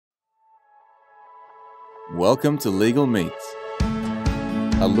Welcome to Legal Meets,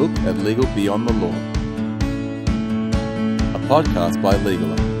 a look at legal beyond the law. A podcast by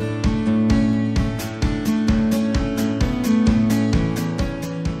Legal.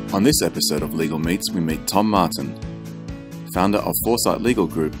 On this episode of Legal Meets, we meet Tom Martin, founder of Foresight Legal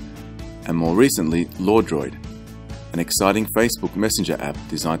Group, and more recently, LawDroid, an exciting Facebook Messenger app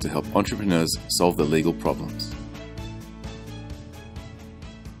designed to help entrepreneurs solve their legal problems.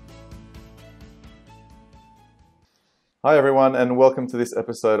 Hi everyone, and welcome to this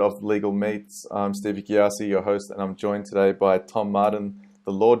episode of Legal Meets. I'm Steve Kiasi, your host, and I'm joined today by Tom Martin,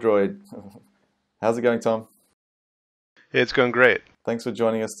 the LawDroid. How's it going, Tom? It's going great. Thanks for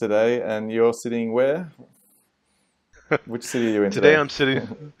joining us today. And you're sitting where? Which city are you in today? Today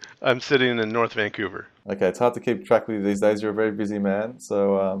I'm sitting in North Vancouver. Okay, it's hard to keep track with you these days. You're a very busy man,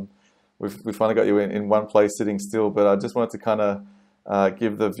 so we've finally got you in one place sitting still. But I just wanted to kind of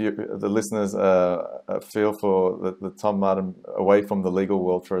give the listeners a feel for the Tom Martin away from the legal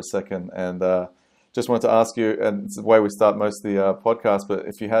world for a second, and just wanted to ask you, and it's the way we start most of the podcast, but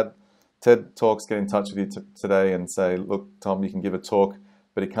if you had TED Talks get in touch with you today and say, look, Tom, you can give a talk,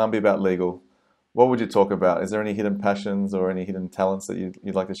 but it can't be about legal, what would you talk about? Is there any hidden passions or any hidden talents that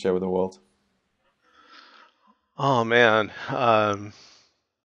you'd like to share with the world? Oh, man.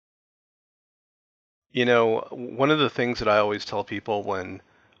 One of the things that I always tell people when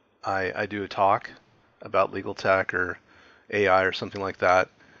I do a talk about legal tech or AI or something like that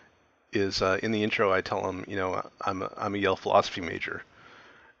is in the intro I tell them, I'm a Yale philosophy major.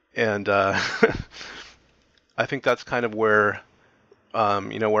 And I think that's kind of where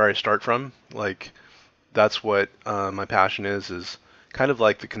I start from. Like, that's what my passion is kind of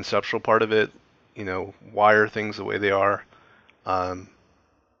like the conceptual part of it. Why are things the way they are?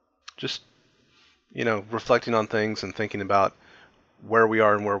 Just reflecting on things and thinking about where we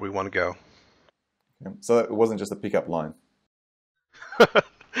are and where we want to go. So it wasn't just a pickup line.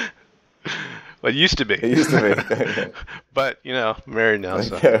 Well, it used to be. It used to be. But, married now.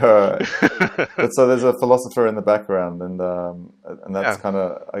 Okay, So. all right. But so there's a philosopher in the background, and that's kind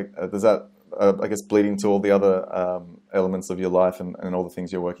of, does that, I guess, bleed into all the other elements of your life and all the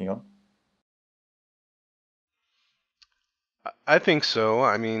things you're working on? I think so.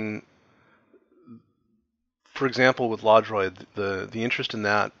 I mean, for example, with LawDroid, the interest in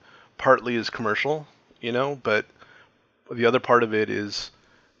that partly is commercial, but the other part of it is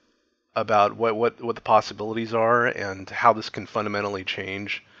about what the possibilities are and how this can fundamentally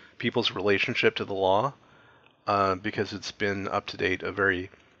change people's relationship to the law, because it's been up to date a very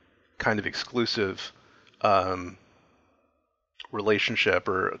kind of exclusive relationship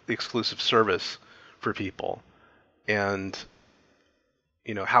or exclusive service for people. And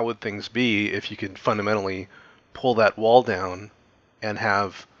how would things be if you could fundamentally pull that wall down and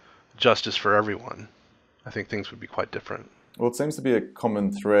have justice for everyone? I think things would be quite different. Well, it seems to be a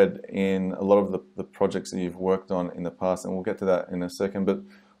common thread in a lot of the projects that you've worked on in the past, and we'll get to that in a second. But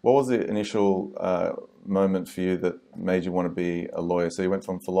what was the initial moment for you that made you want to be a lawyer? So you went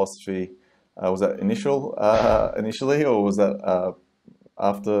from philosophy. Was that initially, or was that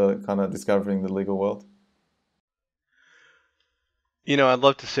after kind of discovering the legal world? I'd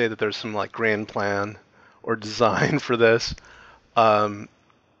love to say that there's some like grand plan or design for this. But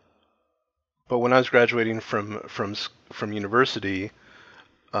when I was graduating from university,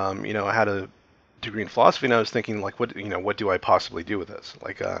 I had a degree in philosophy, and I was thinking, like, what do I possibly do with this?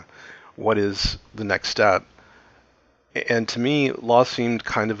 Like, what is the next step? And to me, law seemed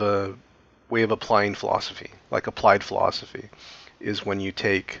kind of a way of applying philosophy. Like, applied philosophy is when you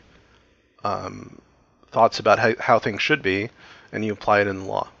take thoughts about how things should be and you apply it in the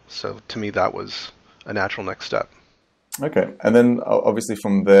law. So to me, that was a natural next step. Okay, and then obviously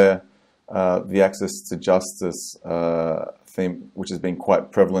from there, the access to justice theme, which has been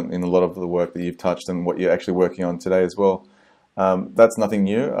quite prevalent in a lot of the work that you've touched and what you're actually working on today as well. That's nothing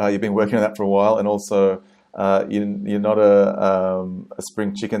new. You've been working on that for a while, and also you're not a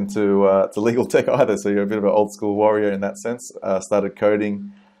spring chicken to legal tech either. So you're a bit of an old school warrior in that sense. Started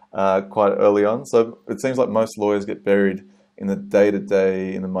coding quite early on. So it seems like most lawyers get buried in the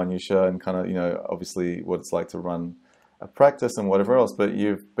day-to-day, in the minutiae, and kind of, obviously what it's like to run a practice and whatever else, but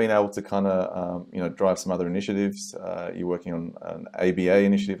you've been able to kind of, drive some other initiatives. You're working on an ABA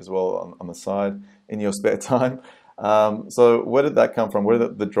initiative as well on the side in your spare time. So where did that come from? Where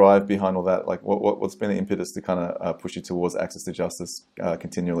did the drive behind all that? Like, what's been the impetus to kind of push you towards access to justice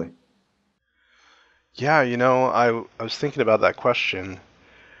continually? Yeah, I was thinking about that question.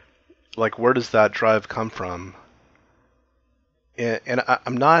 Like, where does that drive come from? And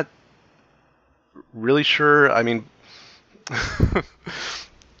I'm not really sure. I mean,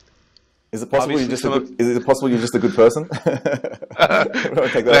 Is it possible you're Obviously, just a some of good? Is it possible you're just a good person? We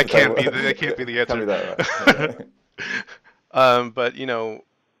won't take that off the table. that can't be the Can't be answer. that, right? But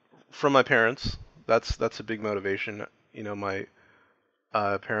from my parents, that's a big motivation. My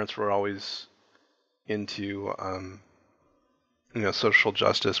parents were always into social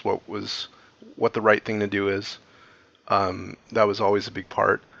justice, what the right thing to do is. That was always a big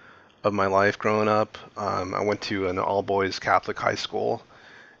part of my life growing up. I went to an all boys Catholic high school,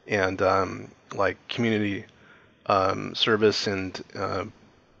 and like community service and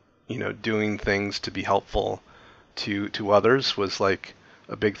doing things to be helpful to others was like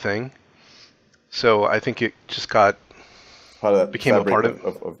a big thing. So I think it just got Part of that became a fabric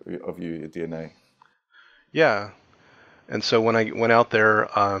part of of you, your DNA. yeah. And so when I went out there,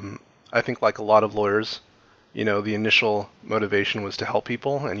 I think like a lot of lawyers, the initial motivation was to help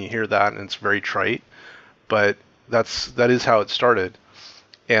people, and you hear that, and it's very trite, but that is how it started.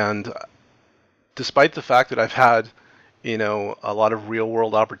 And despite the fact that I've had, a lot of real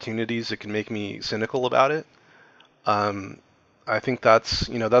world opportunities that can make me cynical about it, um, I think that's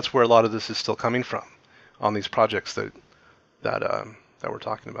where a lot of this is still coming from on these projects that we're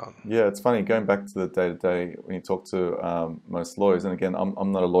talking about. Yeah, it's funny going back to the day to day when you talk to most lawyers, and again,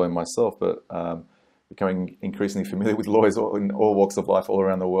 I'm not a lawyer myself, but becoming increasingly familiar with lawyers in all walks of life all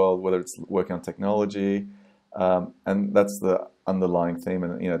around the world, whether it's working on technology, and that's the underlying theme.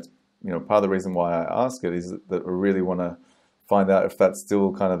 And it's, part of the reason why I ask it is that I really want to find out if that's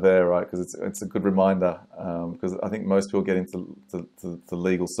still kind of there, right? Because it's a good reminder. Because I think most people get into to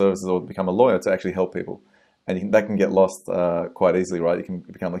legal services or become a lawyer to actually help people, and that can get lost quite easily, right? You can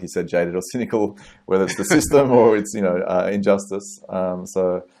become, like you said, jaded or cynical, whether it's the system or it's injustice.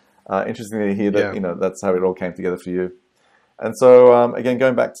 Interesting to hear that Yeah. that's how it all came together for you. And so again,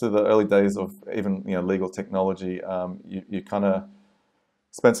 going back to the early days of even legal technology, you kind of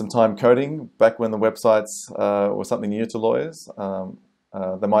spent some time coding back when the websites were something new to lawyers.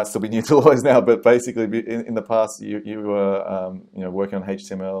 They might still be new to lawyers now, but basically in the past you were working on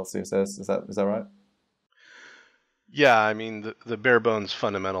HTML, CSS. Is that right? Yeah, I mean the bare bones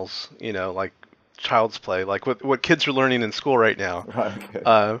fundamentals, like child's play, like what kids are learning in school right now, Right. Okay.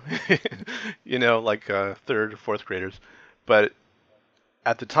 uh, like third or fourth graders. But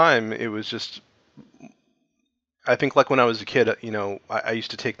at the time, it was just, I think like when I was a kid, I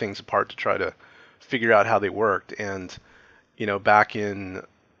used to take things apart to try to figure out how they worked. And, back in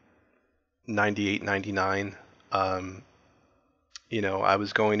 98, 99, I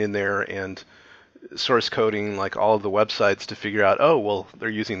was going in there and source coding like all of the websites to figure out, oh, well, they're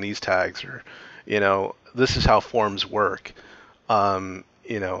using these tags, or, this is how forms work, and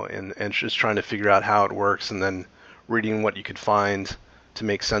just trying to figure out how it works, and then reading what you could find to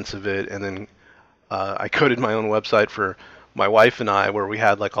make sense of it. And then I coded my own website for my wife and I, where we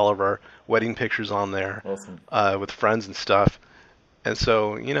had like all of our wedding pictures on there Awesome. with friends and stuff. And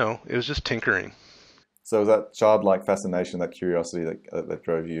so, it was just tinkering. So was that childlike fascination, that curiosity that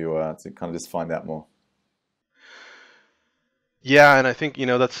drove you to kind of just find out more? Yeah, and I think,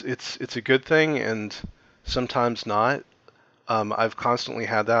 it's a good thing and sometimes not. I've constantly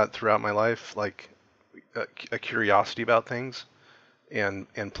had that throughout my life, like a curiosity about things and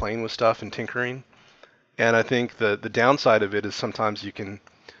playing with stuff and tinkering. And I think the downside of it is sometimes you can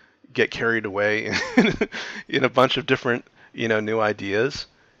get carried away in a bunch of different, new ideas,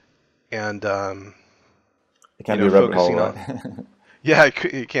 and It can be a rabbit hole, focusing right? on. Yeah,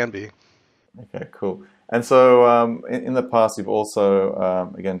 it can be. Okay, cool. And so in the past, you've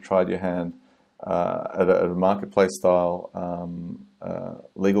also again tried your hand at a marketplace style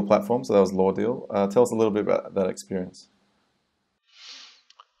legal platform. So that was Law Deal. Tell us a little bit about that experience.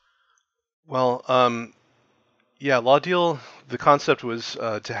 Well, yeah, Law Deal. The concept was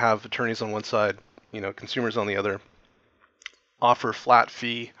to have attorneys on one side, consumers on the other, offer flat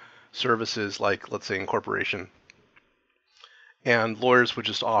fee services like, let's say, incorporation, and lawyers would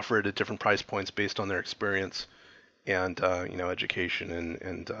just offer it at different price points based on their experience and education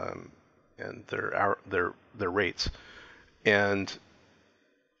and their rates. And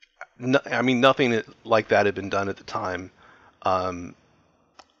no, I mean, nothing like that had been done at the time. Um,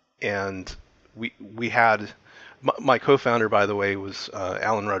 and we had my co-founder, by the way, was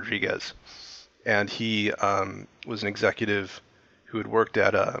Alan Rodriguez, and he was an executive who had worked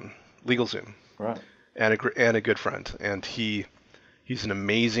at LegalZoom Right. and a good friend. And he's an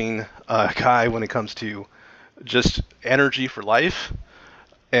amazing guy when it comes to just energy for life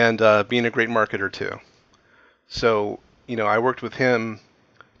and being a great marketer too. So I worked with him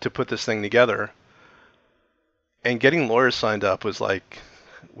to put this thing together, and getting lawyers signed up was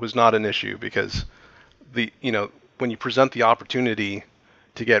not an issue because when you present the opportunity,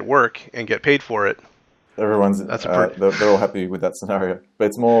 to get work and get paid for it, Everyone's that's a pretty they're all happy with that scenario, but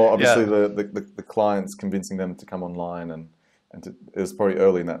it's more obviously yeah. the clients convincing them to come online, it was probably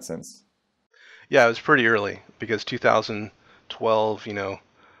early in that sense. Yeah, it was pretty early because 2012,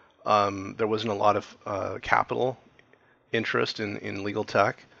 there wasn't a lot of capital interest in legal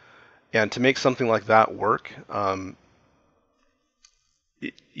tech. And to make something like that work,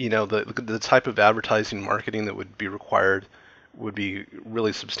 the type of advertising marketing that would be required would be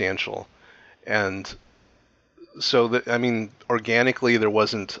really substantial. And so that, I mean, organically, there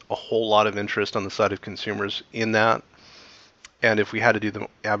wasn't a whole lot of interest on the side of consumers in that. And if we had to do the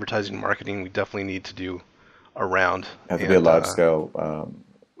advertising marketing, we definitely need to do a round. It had to be a And large scale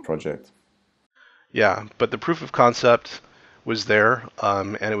project. yeah, but the proof of concept was there,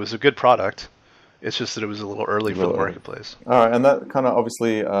 and it was a good product. It's just that it was a little early A for the little early. marketplace. All right, and that kind of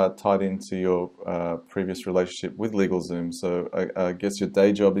obviously tied into your previous relationship with LegalZoom. So I guess your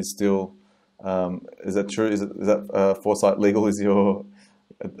day job is still, is that true? Is that Foresight Legal is your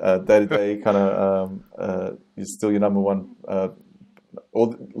day-to-day kind of, is still your number one, or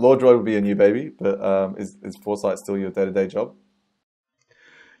LawDroid would be a new baby, but is Foresight still your day-to-day job?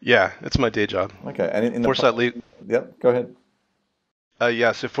 Yeah, it's my day job. Okay, and in Foresight Legal. yep, go ahead.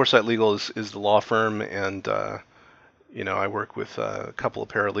 Yeah, so Foresight Legal is the law firm, and I work with a couple of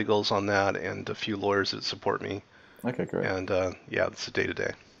paralegals on that, and a few lawyers that support me. Okay, great. And yeah, it's a day to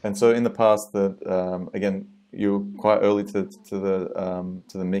day. And so in the past, that again, you were quite early to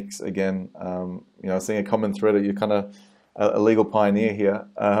the mix. Again, seeing a common thread. You're kind of a legal pioneer here,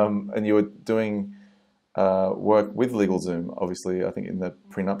 and you were doing work with LegalZoom. Obviously, I think in the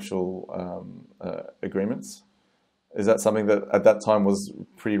prenuptial agreements. Is that something that at that time was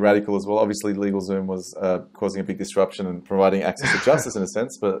pretty radical as well? Obviously, LegalZoom was causing a big disruption and providing access to justice in a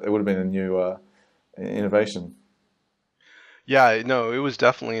sense, but it would have been a new innovation. Yeah, no, it was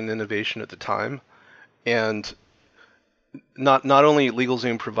definitely an innovation at the time, and not only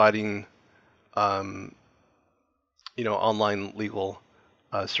LegalZoom providing online legal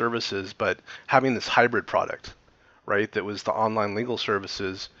services, but having this hybrid product, right? That was the online legal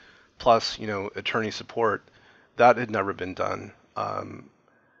services plus attorney support. That had never been done,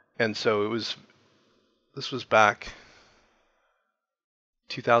 and so this was back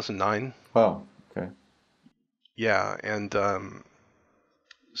 2009. Wow. Okay. Yeah, and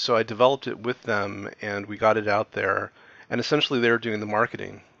so I developed it with them, and we got it out there, and essentially they were doing the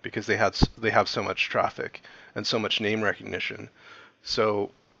marketing because they have so much traffic and so much name recognition.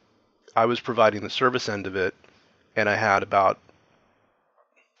 So I was providing the service end of it, and I had about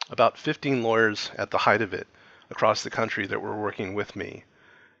 15 lawyers at the height of it across the country that were working with me.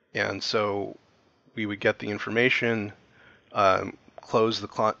 And so we would get the information, them into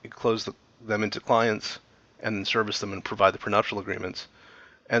clients, and then service them and provide the prenuptial agreements.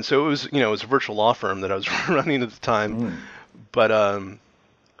 And so it was a virtual law firm that I was running at the time, Mm. but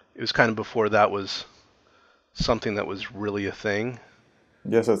it was kind of before that was something that was really a thing.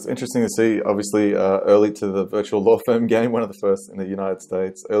 Yeah, so it's interesting to see, obviously, early to the virtual law firm game, one of the first in the United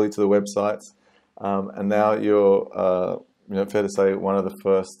States, early to the websites, and now you're, fair to say, one of the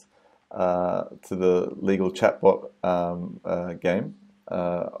first to the legal chatbot game.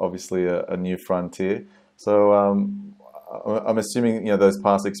 Obviously, a new frontier. So I'm assuming those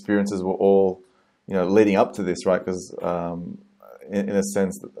past experiences were all leading up to this, right? Because in a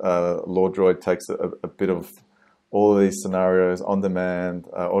sense, LawDroid takes a bit of all of these scenarios on demand,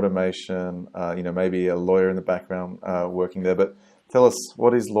 automation, maybe a lawyer in the background working there. But tell us,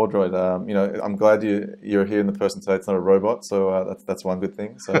 what is LawDroid? I'm glad you're here in the person today. It's not a robot, so that's one good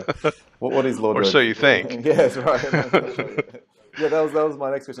thing. So, what is LawDroid? Or so you think. Yes, right. Yeah, that was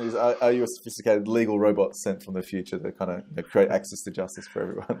my next question. Is are you a sophisticated legal robot sent from the future to kind of create access to justice for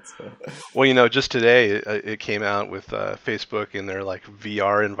everyone? So. Well, just today it came out with Facebook and their like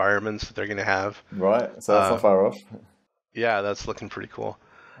VR environments that they're going to have. Right, so that's not far off. Yeah, that's looking pretty cool.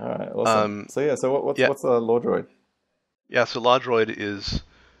 All right, awesome. So what's LawDroid? Yeah, so LawDroid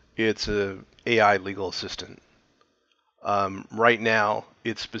it's a AI legal assistant. Right now,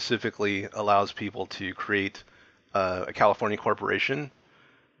 it specifically allows people to create a California corporation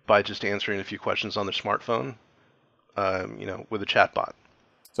by just answering a few questions on their smartphone, with a chatbot.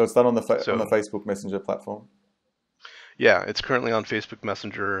 So it's done on the Facebook Messenger platform? Yeah, it's currently on Facebook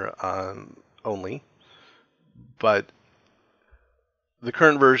Messenger only, but the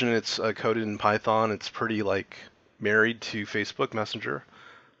current version, it's coded in Python. It's pretty married to Facebook Messenger,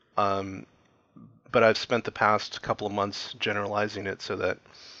 but I've spent the past couple of months generalizing it so that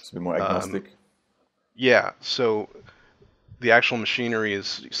it's a bit more agnostic. Yeah, so the actual machinery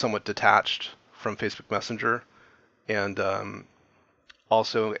is somewhat detached from Facebook Messenger, and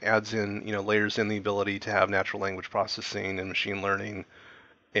also adds in, layers in the ability to have natural language processing and machine learning,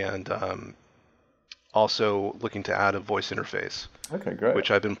 and also looking to add a voice interface, Okay, great. which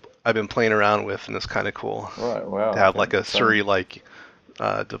I've been playing around with, and it's kind of cool Right. to Wow. have Okay. like a Exciting. Siri-like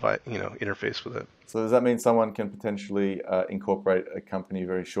device, interface with it. So does that mean someone can potentially incorporate a company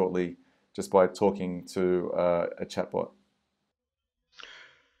very shortly just by talking to a chatbot?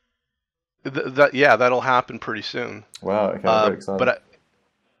 Yeah, that'll happen pretty soon. Wow. Okay. Uh, Very but exciting. I,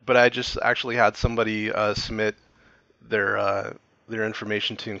 but I just actually had somebody submit their their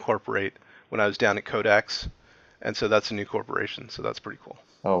information to incorporate when I was down at Codex, and so that's a new corporation. So that's pretty cool.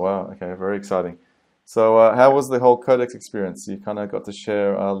 Oh, wow. Okay. Very exciting. So how was the whole Codex experience? You kind of got to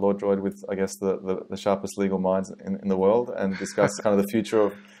share Lord Droid with, I guess, the sharpest legal minds in the world and discuss kind of the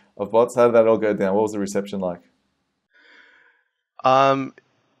future of bots. How did that all go down? What was the reception like? Um,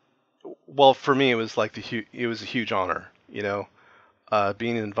 well, for me, it was like it was a huge honor,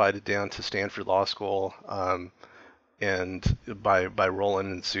 being invited down to Stanford Law School, and by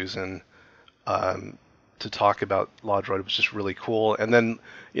Roland and Susan, um, to talk about Law Droid was just really cool. And then,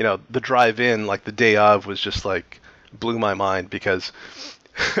 the drive in, like the day of, was just like blew my mind because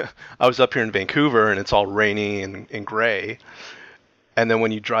I was up here in Vancouver and it's all rainy and gray. And then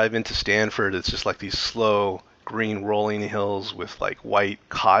when you drive into Stanford, it's just like these slow green rolling hills with like white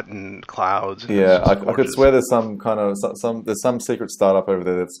cotton clouds, and it's Yeah, just I could gorgeous. swear there's some kind of there's some secret startup over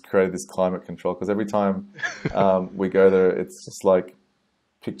there that's created this climate control because every time we go there, it's just like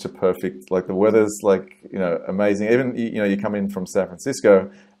picture perfect. Like the weather's like amazing. Even you come in from San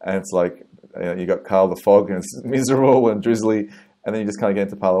Francisco and it's like you got Carl the fog and it's miserable and drizzly, and then you just kind of get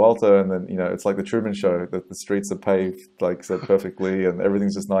into Palo Alto and then it's like the Truman Show that the streets are paved like so perfectly and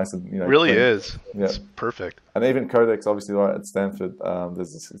everything's just nice and Really clean. is. Yeah. It's perfect. And even Codex, obviously, right at Stanford,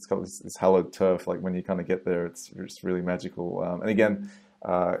 it's got this hallowed turf. Like when you kind of get there, it's really magical. And again,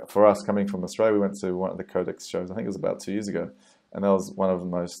 for us coming from Australia, we went to one of the Codex shows. I think it was about 2 years ago, and that was one of the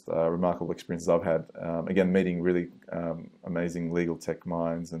most remarkable experiences I've had. Again, meeting really amazing legal tech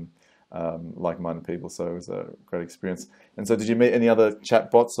minds and like-minded people. So it was a great experience. And so, did you meet any other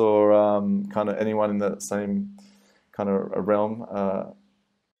chatbots or kind of anyone in the same kind of a realm?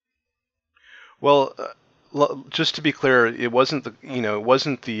 Well, just to be clear, it wasn't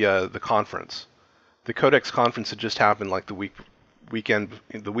the conference. The Codex conference had just happened like the week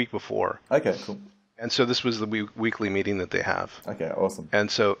before, Okay, cool. and so this was the weekly meeting that they have. Okay, awesome. And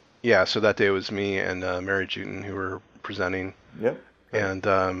so yeah, so that day it was me and Mary Juden who were presenting, Yep, great. and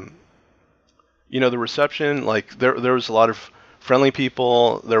the reception, like there was a lot of friendly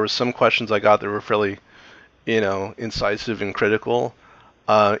people. There was some questions I got that were fairly incisive and critical,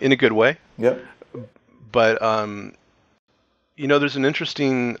 in a good way. Yep. But there's an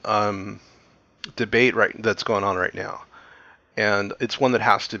interesting debate that's going on right now, and it's one that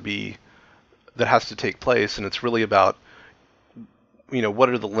has to take place, and it's really about what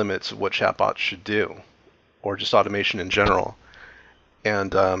are the limits of what chatbots should do, or just automation in general.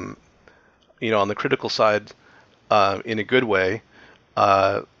 And on the critical side, in a good way,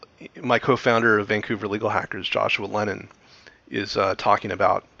 uh, my co-founder of Vancouver Legal Hackers, Joshua Lennon, is talking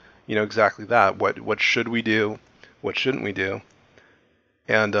about exactly that. What should we do? What shouldn't we do?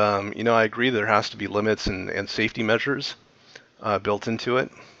 And I agree there has to be limits and safety measures built into it.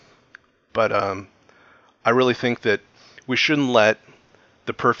 But I really think that we shouldn't let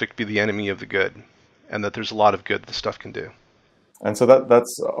the perfect be the enemy of the good, and that there's a lot of good this stuff can do. And so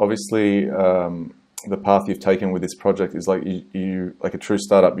that's obviously the path you've taken with this project is like you like a true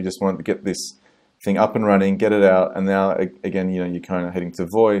startup. You just wanted to get this thing up and running, get it out, and now again, you're kind of heading to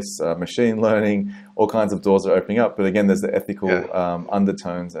voice, machine learning, all kinds of doors are opening up. But again, there's the ethical Yeah.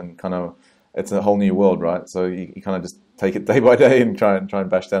 undertones and kind of it's a whole new world, right? So you kind of just take it day by day and try and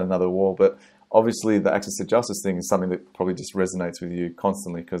bash down another wall. But obviously, the access to justice thing is something that probably just resonates with you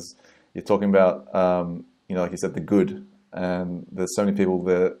constantly because you're talking about like you said, the good. And there's so many people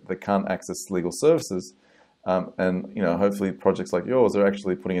that can't access legal services, and hopefully projects like yours are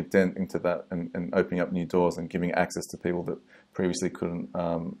actually putting a dent into that and opening up new doors and giving access to people that previously couldn't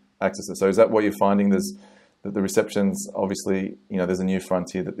access it. So is that what you're finding? There's that the receptions obviously there's a new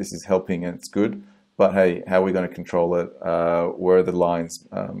frontier that this is helping and it's good, but hey, how are we going to control it? Where are the lines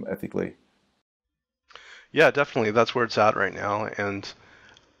ethically? Yeah, definitely. That's where it's at right now. And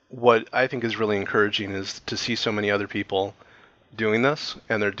what I think is really encouraging is to see so many other people doing this,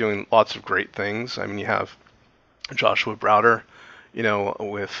 and they're doing lots of great things. I mean, you have Joshua Browder,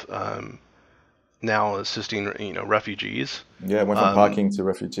 with now assisting, refugees. Yeah, it went from Um, parking to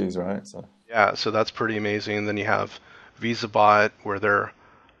refugees, right? So yeah, so that's pretty amazing. And then you have VisaBot, where they're,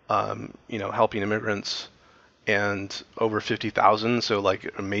 helping immigrants, and over 50,000, so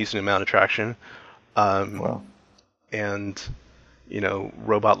like amazing amount of traction. Um, Wow. and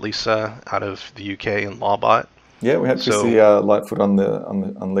Robot Lisa out of the UK and Lawbot. Yeah, we had Chrissy So Lightfoot on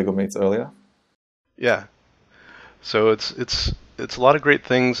on Legal Meets earlier. yeah, so it's a lot of great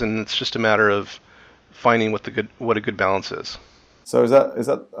things, and it's just a matter of finding what a good balance is. So is that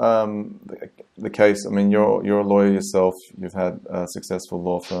the case? I mean, you're a lawyer yourself. You've had a successful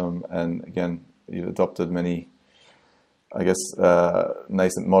law firm, and again, you've adopted many, I guess,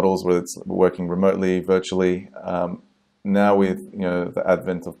 nascent models, whether it's working remotely, virtually. Now with the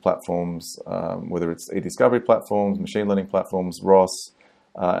advent of platforms, whether it's e-discovery platforms, machine learning platforms, ROS,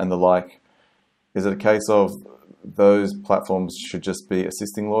 and the like, is it a case of those platforms should just be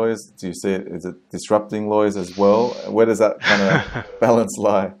assisting lawyers? Do you see it? Is it disrupting lawyers as well? Where does that kind of balance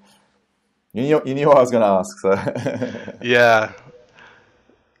lie? You knew what I was going to ask, so Yeah,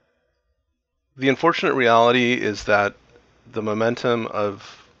 the unfortunate reality is that the momentum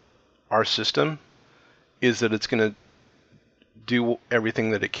of our system is that it's going to do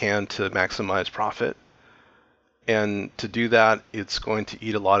everything that it can to maximize profit. And to do that, it's going to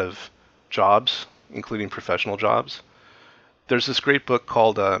eat a lot of jobs, including professional jobs. There's this great book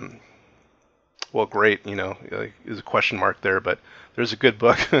called, well, great, is a question mark there, but there's a good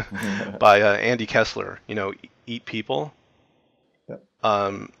book by Andy Kessler, Eat People. yeah,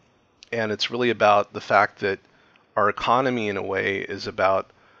 Um, and it's really about the fact that our economy, in a way, is about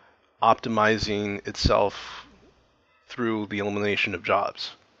optimizing itself through the elimination of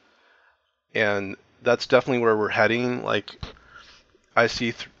jobs. And that's definitely where we're heading. Like, I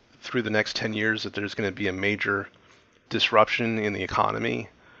see through the next 10 years that there's going to be a major disruption in the economy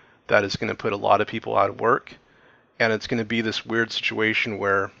that is going to put a lot of people out of work. And it's going to be this weird situation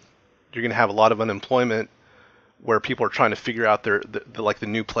where you're going to have a lot of unemployment where people are trying to figure out like the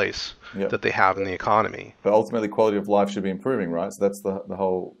new place yeah. that they have in the economy. But ultimately, quality of life should be improving, right? So that's the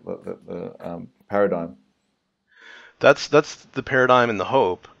whole paradigm. That's the paradigm and the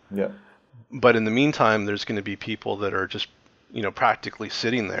hope. Yeah, But in the meantime, there's going to be people that are just, practically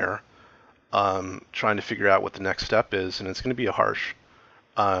sitting there, trying to figure out what the next step is, and it's going to be a harsh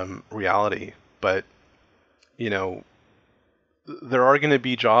reality. But you know, there are going to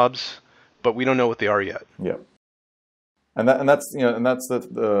be jobs, but we don't know what they are yet. yeah. And that's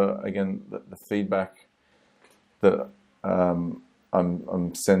the again the feedback that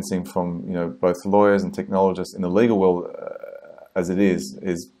I'm sensing from both lawyers and technologists in the legal world as it is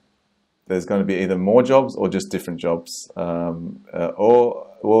there's going to be either more jobs or just different jobs, or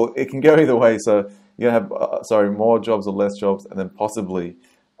well, it can go either way. So you're going to have more jobs or less jobs, and then possibly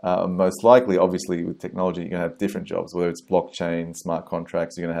most likely, obviously, with technology, you're going to have different jobs, whether it's blockchain, smart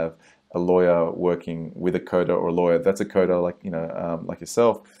contracts. You're going to have a lawyer working with a coder, or a lawyer that's a coder, like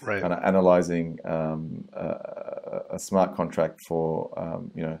yourself, Right. kind of analyzing a smart contract for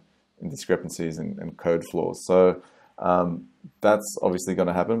indiscrepancies and code flaws. So that's obviously going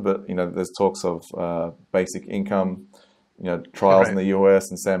to happen. But there's talks of basic income. Trials in Right. the US,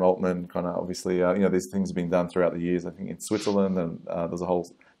 and Sam Altman kind of obviously, these things have been done throughout the years. I think in Switzerland, and there's a whole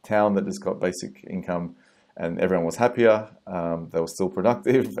town that just got basic income, and everyone was happier. They were still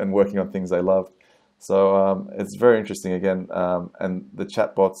productive and working on things they loved. So it's very interesting again. And the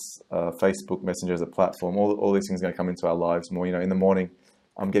chatbots, Facebook Messenger as a platform, all these things are going to come into our lives more. In the morning,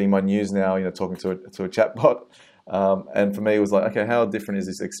 I'm getting my news now, talking to a chatbot. And for me, it was like, okay, how different is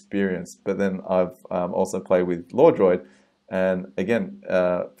this experience? But then I've also played with LawDroid. And again,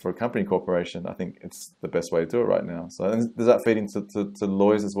 for a company corporation, I think it's the best way to do it right now. So does that feed into to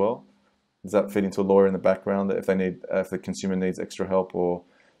lawyers as well? Does that feed into a lawyer in the background that if the consumer needs extra help or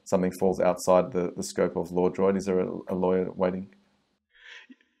something falls outside the scope of LawDroid, is there a lawyer waiting?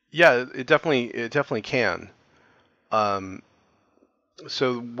 Yeah, it definitely can. Um,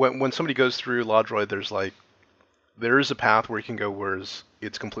 so when somebody goes through LawDroid, there is a path where you can go where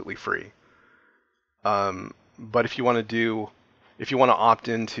it's completely free. But if you want to opt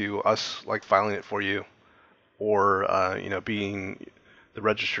into us like filing it for you, or being the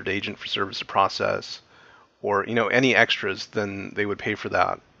registered agent for service of process, or any extras, then they would pay for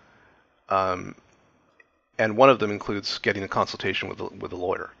that. Um, and one of them includes getting a consultation with a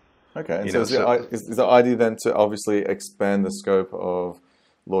lawyer. Okay, and You so know, so is the idea then to obviously expand the scope of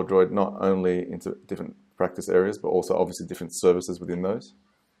LawDroid not only into different practice areas, but also obviously different services within those?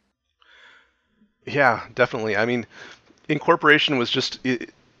 yeah, definitely. I mean, incorporation was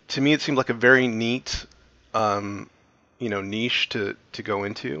to me it seemed like a very neat niche to go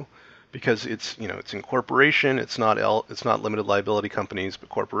into, because it's incorporation. It's not limited liability companies, but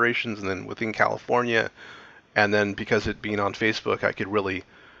corporations, and then within California, and then because it being on Facebook, I could really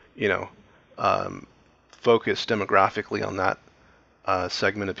you know um, focus demographically on that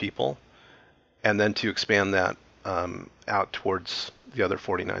segment of people, and then to expand that out towards the other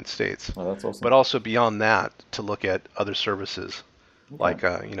 49 states. Oh, that's But awesome. also beyond that, to look at other services Okay. like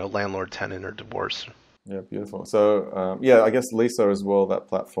landlord tenant or divorce. Yeah, beautiful. So, yeah, I guess Lisa as well, that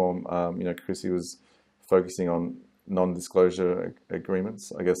platform, Chrissy was focusing on non-disclosure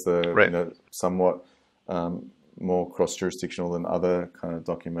agreements. I guess Right. somewhat more cross-jurisdictional than other kind of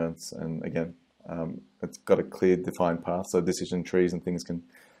documents. And again, it's got a clear, defined path, so decision trees and things can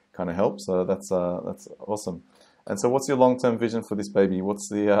kind of help. So that's awesome. And so, what's your long-term vision for this baby? What's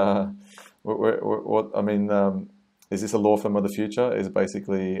the what I mean? Is this a law firm of the future? Is it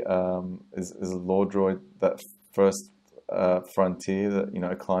basically is a law droid that first frontier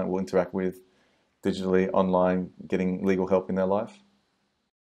that a client will interact with digitally, online, getting legal help in their life?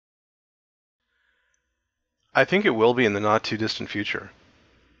 I think it will be in the not too distant future.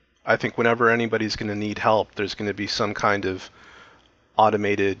 I think whenever anybody's going to need help, there's going to be some kind of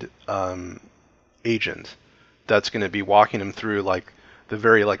automated agent that's going to be walking them through like the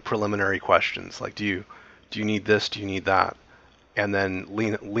very like preliminary questions, like do you need this, do you need that, and then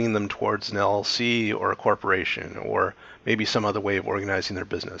lean them towards an LLC or a corporation or maybe some other way of organizing their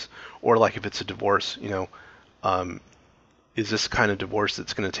business. Or like if it's a divorce, um, is this kind of divorce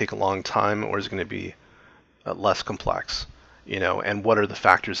that's going to take a long time, or is it going to be less complex? And what are the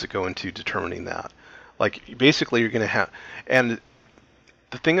factors that go into determining that? Like basically, you're going to have, and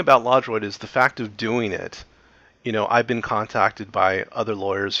the thing about LawDroid is the fact of doing it. I've been contacted by other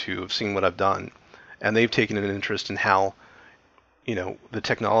lawyers who have seen what I've done, and they've taken an interest in how the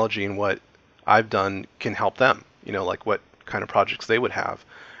technology and what I've done can help them, like what kind of projects they would have.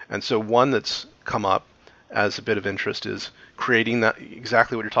 And so one that's come up as a bit of interest is creating that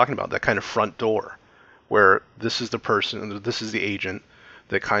exactly what you're talking about, that kind of front door where this is the person, this is the agent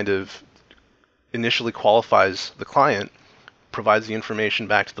that kind of initially qualifies the client, provides the information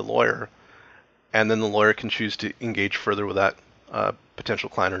back to the lawyer, and then the lawyer can choose to engage further with that potential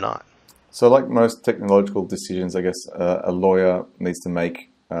client or not. So, like most technological decisions, I guess a lawyer needs to make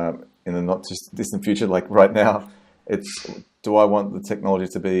in the not just distant future, like right now, it's do I want the technology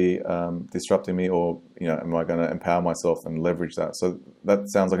to be disrupting me, or am I going to empower myself and leverage that? So that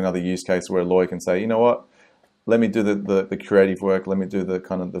sounds like another use case where a lawyer can say, you know what, let me do the creative work, let me do the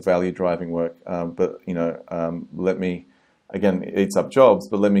kind of the value driving work, but let me again it eats up jobs,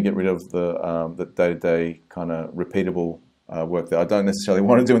 but let me get rid of the day-to-day kind of repeatable work that I don't necessarily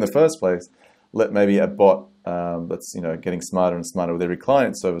want to do in the first place. Let maybe a bot that's getting smarter and smarter with every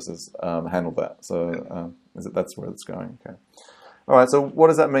client services handle that. So that's where it's going. Okay. All right. So what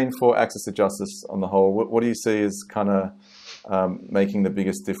does that mean for access to justice on the whole? What do you see as kind of making the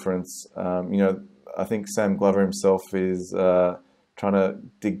biggest difference? I think Sam Glover himself is trying to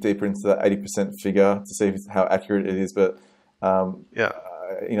dig deeper into that 80% figure to see how accurate it is. But Yeah.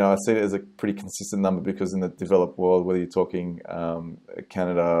 I see it as a pretty consistent number because in the developed world, whether you're talking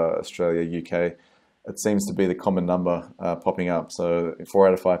Canada, Australia, UK, it seems to be the common number popping up. So 4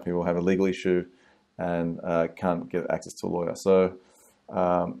 out of 5 people have a legal issue and can't get access to a lawyer. So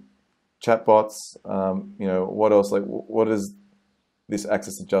chatbots, what else? Like, what does this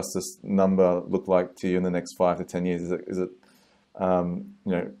access to justice number look like to you in the next 5 to 10 years? Is it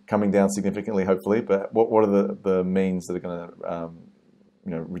coming down significantly, hopefully? But what are the means that are going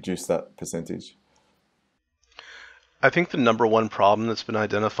to reduce that percentage? I think the number one problem that's been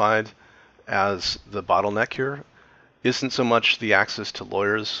identified as the bottleneck here isn't so much the access to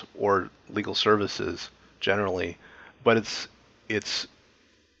lawyers or legal services generally, but it's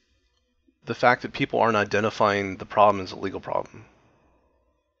the fact that people aren't identifying the problem as a legal problem.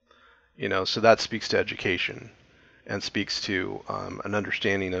 So that speaks to education and speaks to an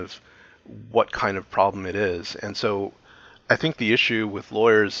understanding of what kind of problem it is. And so I think the issue with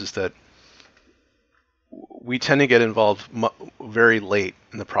lawyers is that we tend to get involved very late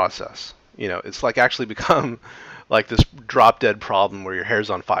in the process. It's like actually become like this drop dead problem where your hair's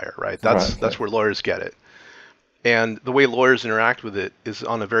on fire, right? Right. That's Okay. where lawyers get it. And the way lawyers interact with it is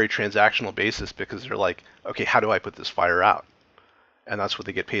on a very transactional basis because they're like, okay, how do I put this fire out? And that's what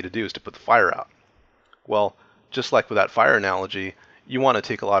they get paid to do, is to put the fire out. Well, just like with that fire analogy, you want to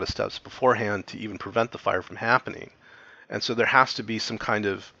take a lot of steps beforehand to even prevent the fire from happening. And so there has to be some kind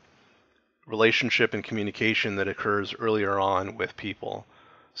of relationship and communication that occurs earlier on with people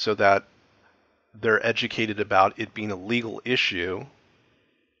so that they're educated about it being a legal issue,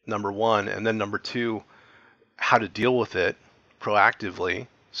 number one, and then number two, how to deal with it proactively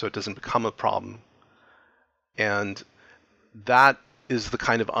so it doesn't become a problem. And that is the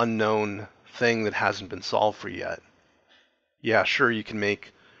kind of unknown thing that hasn't been solved for yet. Yeah, sure, you can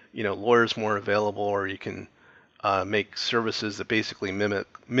make lawyers more available, or you can make services that basically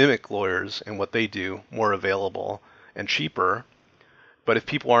mimic lawyers and what they do more available and cheaper. But if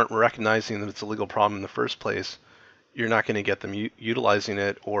people aren't recognizing that it's a legal problem in the first place, you're not going to get them utilizing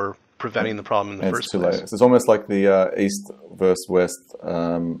it or preventing the problem in the And it's first too place. late. So it's almost like the East versus West,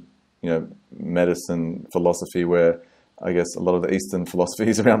 medicine philosophy, where I guess a lot of the Eastern philosophy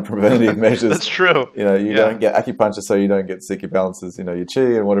is around preventative measures. That's true. You don't get acupuncture, so you don't get sick. It balances, your chi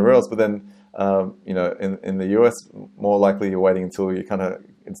and whatever else. But then, in the US, more likely you're waiting until you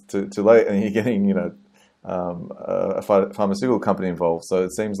it's too late, and you're getting, a pharmaceutical company involved. So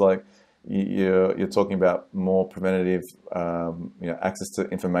it seems like you're talking about more preventative, access to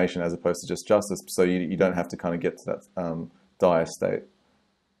information as opposed to just justice. So you don't have to kind of get to that dire state.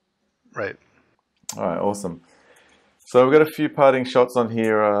 Right. All right, awesome. So we've got a few parting shots on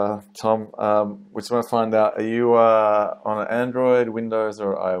here, Tom. We just want to find out, are you on an Android, Windows,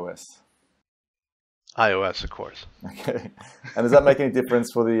 or iOS? iOS, of course. Okay. And does that make any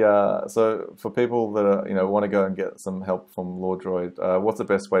difference for so for people that are, want to go and get some help from LawDroid, what's the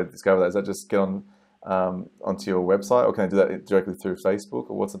best way to discover that? Is that just get on onto your website, or can I do that directly through Facebook,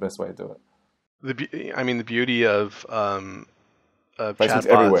 or what's the best way to do it? The beauty of Facebook's chatbots.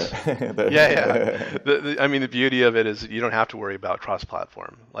 everywhere. Yeah. The beauty of it is you don't have to worry about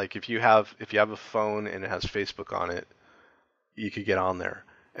cross-platform. Like if you have a phone and it has Facebook on it, you could get on there.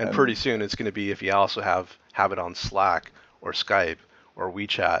 And pretty soon it's going to be if you also have it on Slack or Skype or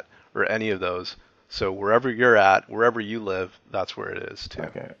WeChat or any of those. So wherever you're at, wherever you live, that's where it is too.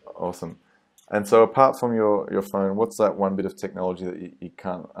 Okay, awesome. And so apart from your phone, what's that one bit of technology that you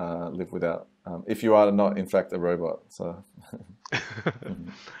can't live without? If you are not, in fact, a robot. So.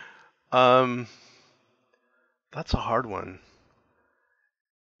 That's a hard one.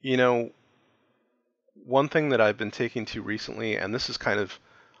 One thing that I've been taking to recently, and this is kind of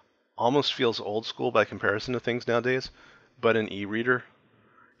almost feels old school by comparison to things nowadays, but an e-reader,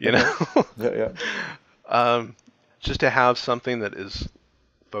 Yeah. Just to have something that is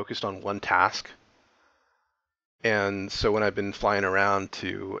focused on one task. And so when I've been flying around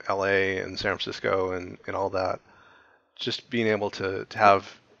to LA and San Francisco and all that, just being able to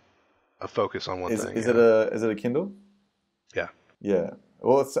have a focus on one thing. Is it a Kindle? Yeah. Yeah.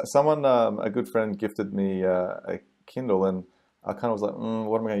 Well, someone, a good friend, gifted me a Kindle, and I kind of was like,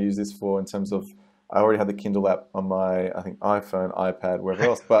 what am I going to use this for? In terms of, I already had the Kindle app on my, I think, iPhone, iPad, wherever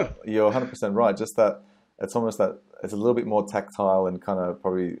else. But you're 100% right. Just that it's almost that it's a little bit more tactile and kind of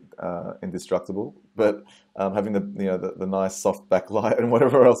probably indestructible. But having the nice soft backlight and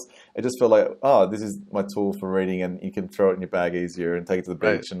whatever else, it just felt like, this is my tool for reading, and you can throw it in your bag easier and take it to the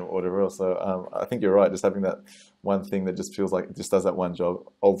beach and whatever else. So I think you're right. Just having that one thing that just feels like it just does that one job,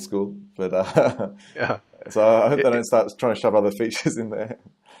 old school. But yeah. So I hope they don't start trying to shove other features in there.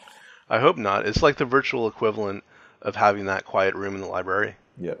 I hope not. It's like the virtual equivalent of having that quiet room in the library.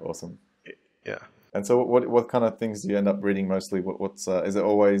 Yeah, awesome. Yeah. And so what kind of things do you end up reading mostly? What's is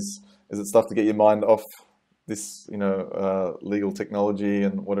it stuff to get your mind off this, legal technology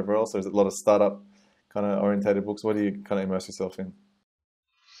and whatever else? Or is it a lot of startup kind of orientated books? What do you kind of immerse yourself in?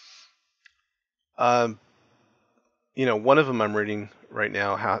 One of them I'm reading right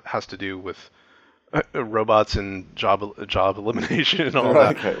now has to do with robots and job elimination and all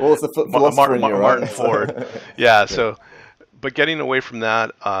that. Okay. Well, it's the philosopher in you, right? Martin Ford. Yeah. So, but getting away from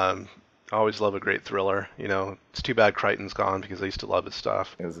that, I always love a great thriller. It's too bad Crichton's gone because I used to love his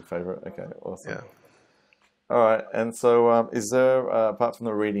stuff. It was a favorite. Okay, awesome. Yeah. All right. And so, is there, apart from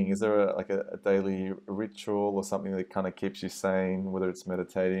the reading, is there a daily ritual or something that kind of keeps you sane? Whether it's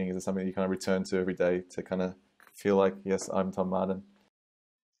meditating, is there something you kind of return to every day to kind of feel like, yes, I'm Tom Martin?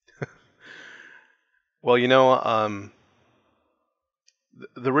 Well,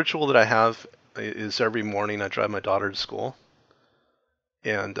 the ritual that I have is every morning I drive my daughter to school,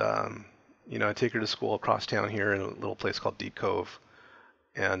 and I take her to school across town here in a little place called Deep Cove,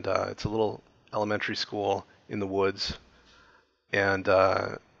 and it's a little elementary school in the woods, and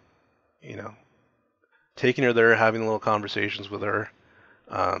taking her there, having little conversations with her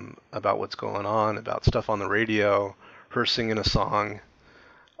about what's going on, about stuff on the radio, her singing a song.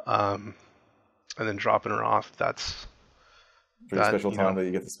 And then dropping her off, that's pretty special time that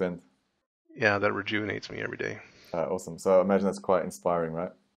you get to spend. Yeah, that rejuvenates me every day. Awesome. So I imagine that's quite inspiring,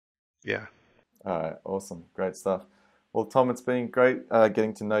 right? Yeah. All right. Awesome. Great stuff. Well, Tom, it's been great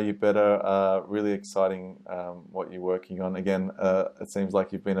getting to know you better. Really exciting what you're working on. Again, it seems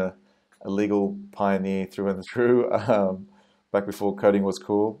like you've been a legal pioneer through and through, back before coding was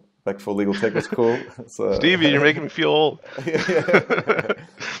cool. back before legal tech was cool. So Stevie, you're making me feel old. yeah.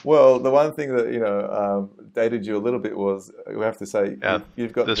 Well, the one thing that dated you a little bit was we have to say Yeah,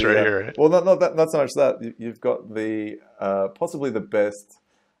 you've got this right the here. well, not so much that you've got the possibly the best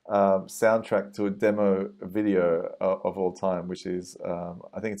soundtrack to a demo video of all time, which is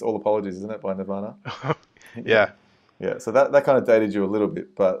I think it's All Apologies, isn't it, by Nirvana? Yeah. Yeah, Yeah, so that kind of dated you a little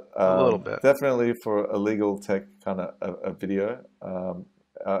bit, but a little bit. definitely for a legal tech kind of a video,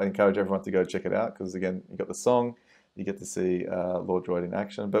 I encourage everyone to go check it out because again, you got the song, you get to see Lord Droid in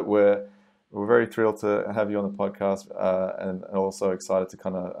action. But we're very thrilled to have you on the podcast, and also excited to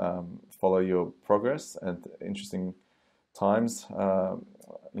kind of follow your progress and interesting times,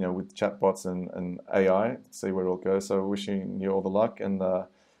 with chatbots and AI, see where it all goes. So wishing you all the luck and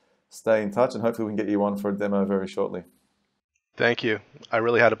stay in touch, and hopefully we can get you on for a demo very shortly. Thank you. I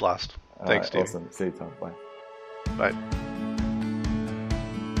really had a blast. All Thanks, right, Stevie. awesome. See you, Tom. Bye. Bye.